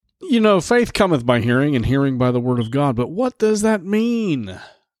Faith cometh by hearing, and hearing by the word of God. But what does that mean?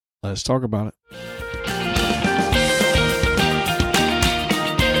 Let's talk about it.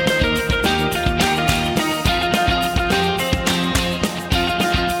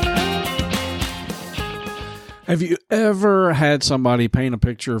 Have you ever had somebody paint a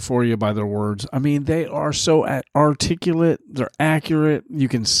picture for you by their words? I mean, they are so articulate, they're accurate, you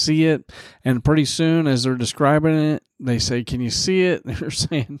can see it, and pretty soon as they're describing it, they say, "Can you see it?" And you're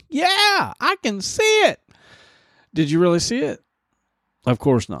saying, "Yeah, I can see it." Did you really see it? Of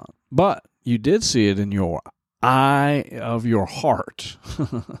course not. But you did see it in your eye of your heart.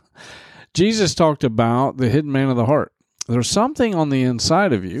 Jesus talked about the hidden man of the heart. There's something on the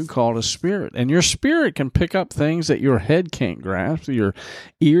inside of you called a spirit, and your spirit can pick up things that your head can't grasp, your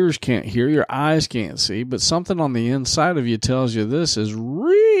ears can't hear, your eyes can't see, but something on the inside of you tells you this is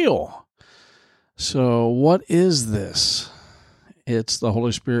real. So what is this? It's the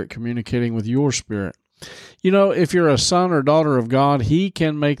Holy Spirit communicating with your spirit. If you're a son or daughter of God, He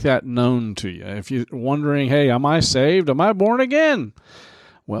can make that known to you. If you're wondering, hey, am I saved? Am I born again?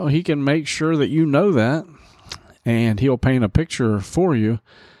 Well, He can make sure that you know that. And He'll paint a picture for you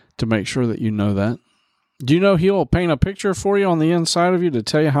to make sure that you know that. Do you know He'll paint a picture for you on the inside of you to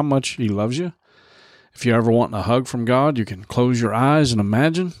tell you how much He loves you? If you ever want a hug from God, you can close your eyes and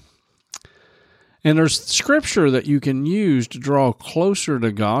imagine. And there's scripture that you can use to draw closer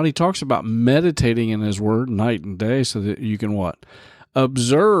to God. He talks about meditating in His Word night and day so that you can what?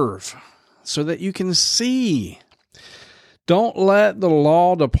 Observe, so that you can see. Don't let the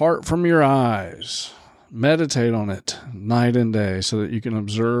law depart from your eyes. Meditate on it night and day so that you can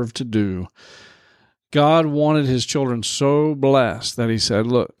observe to do. God wanted His children so blessed that He said,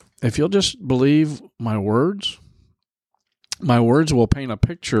 look, if you'll just believe my words will paint a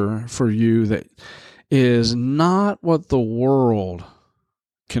picture for you that is not what the world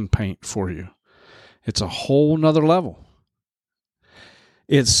can paint for you. It's a whole nother level.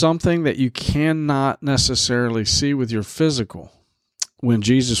 It's something that you cannot necessarily see with your physical. When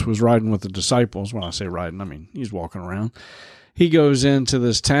Jesus was riding with the disciples, when I say riding, I mean He's walking around, He goes into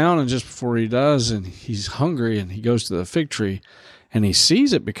this town, and just before He does, and he's hungry, and He goes to the fig tree, and He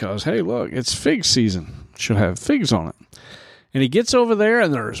sees it because, hey, look, it's fig season. It should have figs on it. And He gets over there,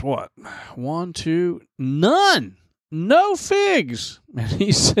 and there's what? 1, 2, none. No figs. And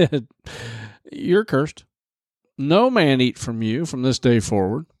He said, you're cursed. No man eat from you from this day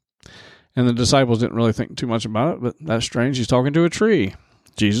forward. And the disciples didn't really think too much about it, but that's strange. He's talking to a tree.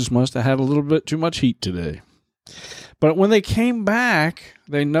 Jesus must have had a little bit too much heat today. But when they came back,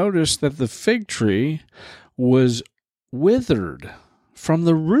 they noticed that the fig tree was withered from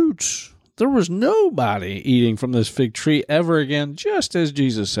the roots. There was nobody eating from this fig tree ever again, just as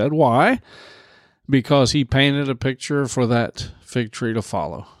Jesus said. Why? Because He painted a picture for that fig tree to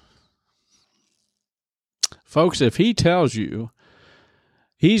follow. Folks, if He tells you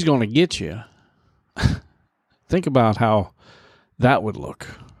He's going to get you, think about how that would look.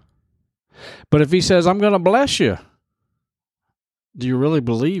 But if He says, I'm going to bless you, do you really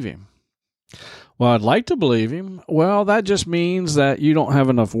believe Him? Well, I'd like to believe Him. Well, that just means that you don't have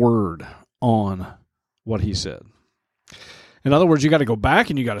enough word on what He said. In other words, you got to go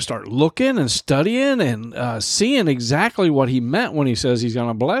back and you got to start looking and studying and seeing exactly what He meant when He says He's going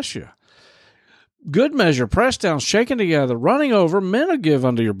to bless you. Good measure, pressed down, shaken together, running over, men will give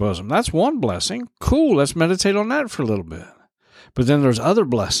unto your bosom. That's one blessing. Cool, let's meditate on that for a little bit. But then there's other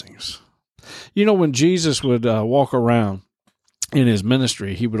blessings. When Jesus would walk around in His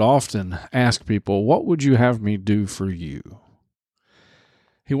ministry, He would often ask people, what would you have me do for you?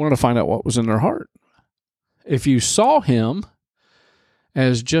 He wanted to find out what was in their heart. If you saw Him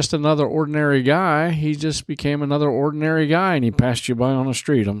as just another ordinary guy, He just became another ordinary guy and He passed you by on the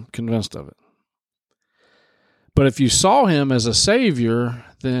street. I'm convinced of it. But if you saw Him as a Savior,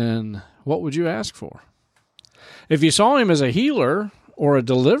 then what would you ask for? If you saw Him as a healer or a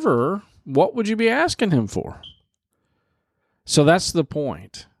deliverer, what would you be asking Him for? So that's the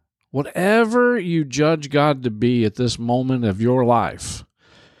point. Whatever you judge God to be at this moment of your life,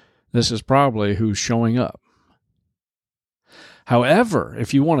 this is probably who's showing up. However,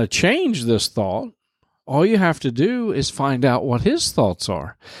 if you want to change this thought, all you have to do is find out what His thoughts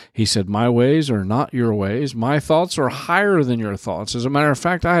are. He said, my ways are not your ways. My thoughts are higher than your thoughts. As a matter of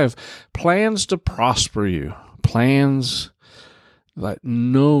fact, I have plans to prosper you. Plans that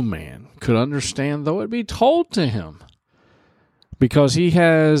no man could understand, though it be told to him. Because He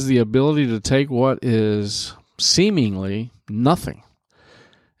has the ability to take what is seemingly nothing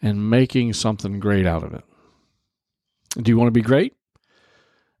and making something great out of it. Do you want to be great?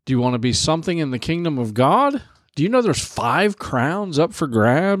 Do you want to be something in the kingdom of God? Do you know there's 5 crowns up for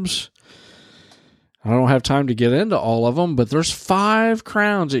grabs? I don't have time to get into all of them, but there's 5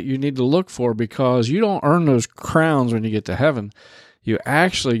 crowns that you need to look for, because you don't earn those crowns when you get to heaven. You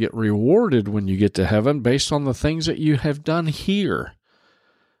actually get rewarded when you get to heaven based on the things that you have done here.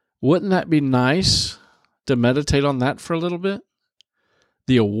 Wouldn't that be nice to meditate on that for a little bit?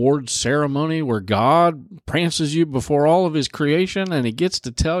 The award ceremony where God prances you before all of his creation and he gets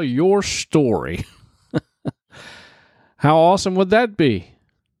to tell your story. How awesome would that be?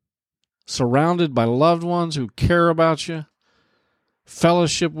 Surrounded by loved ones who care about you,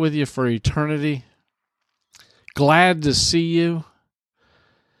 fellowship with you for eternity, glad to see you.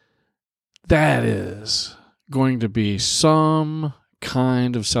 That is going to be some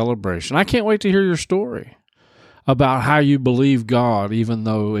kind of celebration. I can't wait to hear your story about how you believe God, even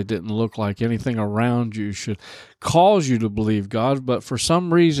though it didn't look like anything around you should cause you to believe God, but for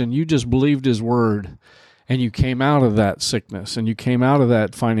some reason you just believed his word, and you came out of that sickness, and you came out of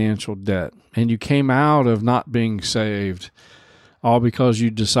that financial debt, and you came out of not being saved, all because you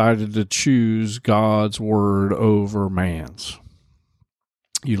decided to choose God's word over man's.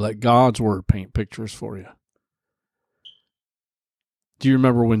 You let God's word paint pictures for you. Do you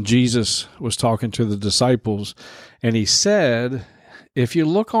remember when Jesus was talking to the disciples and he said, if you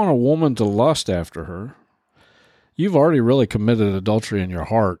look on a woman to lust after her, you've already really committed adultery in your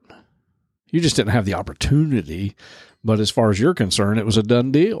heart. You just didn't have the opportunity, but as far as you're concerned, it was a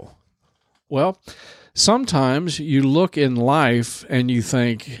done deal. Well, sometimes you look in life and you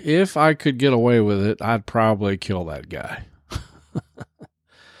think, if I could get away with it, I'd probably kill that guy.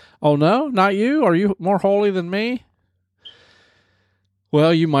 Oh, no, not you? Are you more holy than me?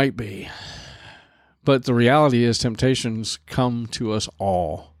 Well, you might be. But the reality is temptations come to us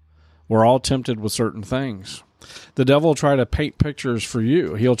all. We're all tempted with certain things. The devil will try to paint pictures for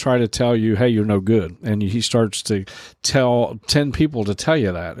you. He'll try to tell you, hey, you're no good. And he starts to tell 10 people to tell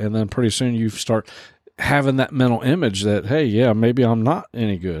you that. And then pretty soon you start having that mental image that, hey, yeah, maybe I'm not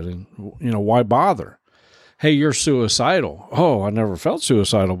any good. And, why bother? Hey, you're suicidal. Oh, I never felt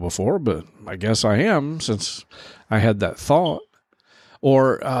suicidal before, but I guess I am since I had that thought.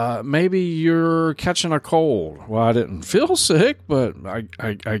 Or maybe you're catching a cold. Well, I didn't feel sick, but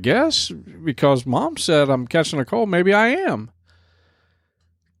I guess because Mom said I'm catching a cold, maybe I am.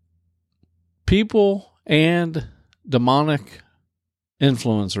 People and demonic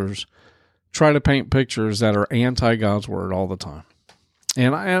influencers try to paint pictures that are anti-God's word all the time.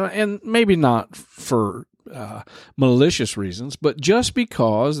 And maybe not for malicious reasons, but just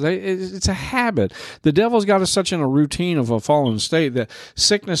because it's a habit. The devil's got us such in a routine of a fallen state that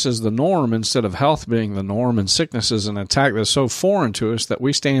sickness is the norm instead of health being the norm, and sickness is an attack that's so foreign to us that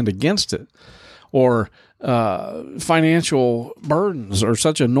we stand against it. Or financial burdens are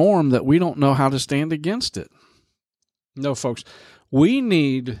such a norm that we don't know how to stand against it. No, folks, we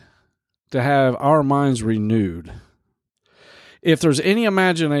need to have our minds renewed. If there's any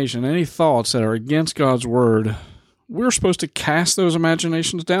imagination, any thoughts that are against God's word, we're supposed to cast those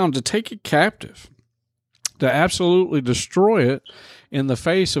imaginations down, to take it captive, to absolutely destroy it in the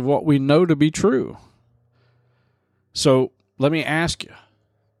face of what we know to be true. So let me ask you,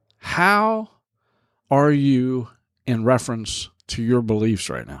 how are you in reference to your beliefs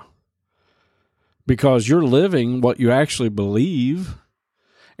right now? Because you're living what you actually believe.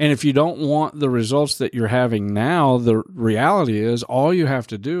 And if you don't want the results that you're having now, the reality is all you have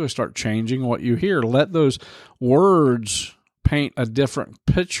to do is start changing what you hear. Let those words paint a different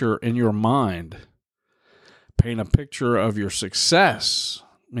picture in your mind. Paint a picture of your success,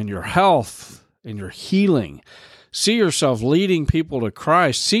 in your health, in your healing. See yourself leading people to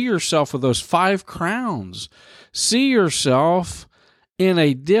Christ. See yourself with those 5 crowns. See yourself in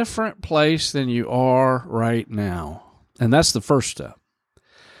a different place than you are right now. And that's the first step.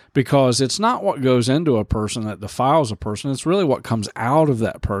 Because it's not what goes into a person that defiles a person. It's really what comes out of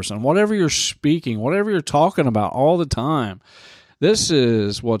that person. Whatever you're speaking, whatever you're talking about all the time, this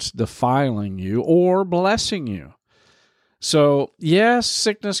is what's defiling you or blessing you. So, yes,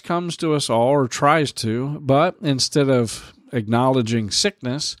 sickness comes to us all, or tries to, but instead of acknowledging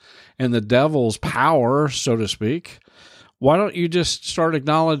sickness and the devil's power, so to speak, why don't you just start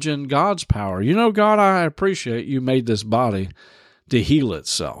acknowledging God's power? God, I appreciate you made this body to heal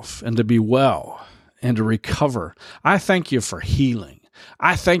itself and to be well and to recover. I thank you for healing.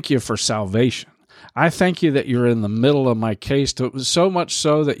 I thank you for salvation. I thank you that you're in the middle of my case, so much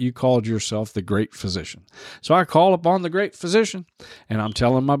so that you called yourself the great physician. So I call upon the great physician, and I'm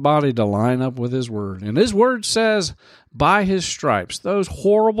telling my body to line up with his word. And his word says, by his stripes, those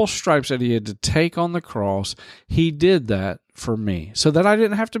horrible stripes that he had to take on the cross, he did that for me so that I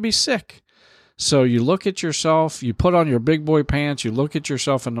didn't have to be sick, So you look at yourself, you put on your big boy pants, you look at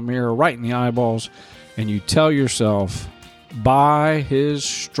yourself in the mirror right in the eyeballs, and you tell yourself, by his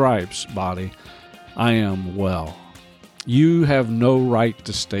stripes, body, I am well. You have no right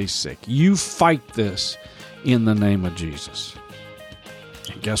to stay sick. You fight this in the name of Jesus.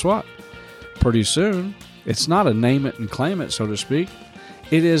 And guess what? Pretty soon, it's not a name it and claim it, so to speak.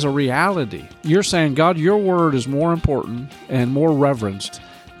 It is a reality. You're saying, God, your word is more important and more reverenced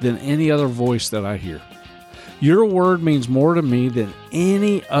than any other voice that I hear. Your word means more to me than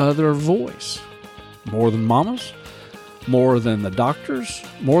any other voice. More than mama's, more than the doctor's,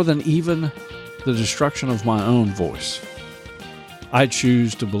 more than even the destruction of my own voice. I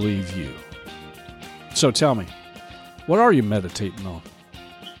choose to believe you. So tell me, what are you meditating on?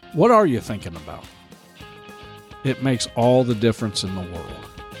 What are you thinking about? It makes all the difference in the world.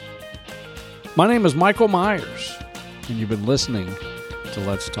 My name is Michael Myers, and you've been listening to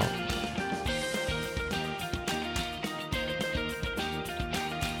Let's Talk.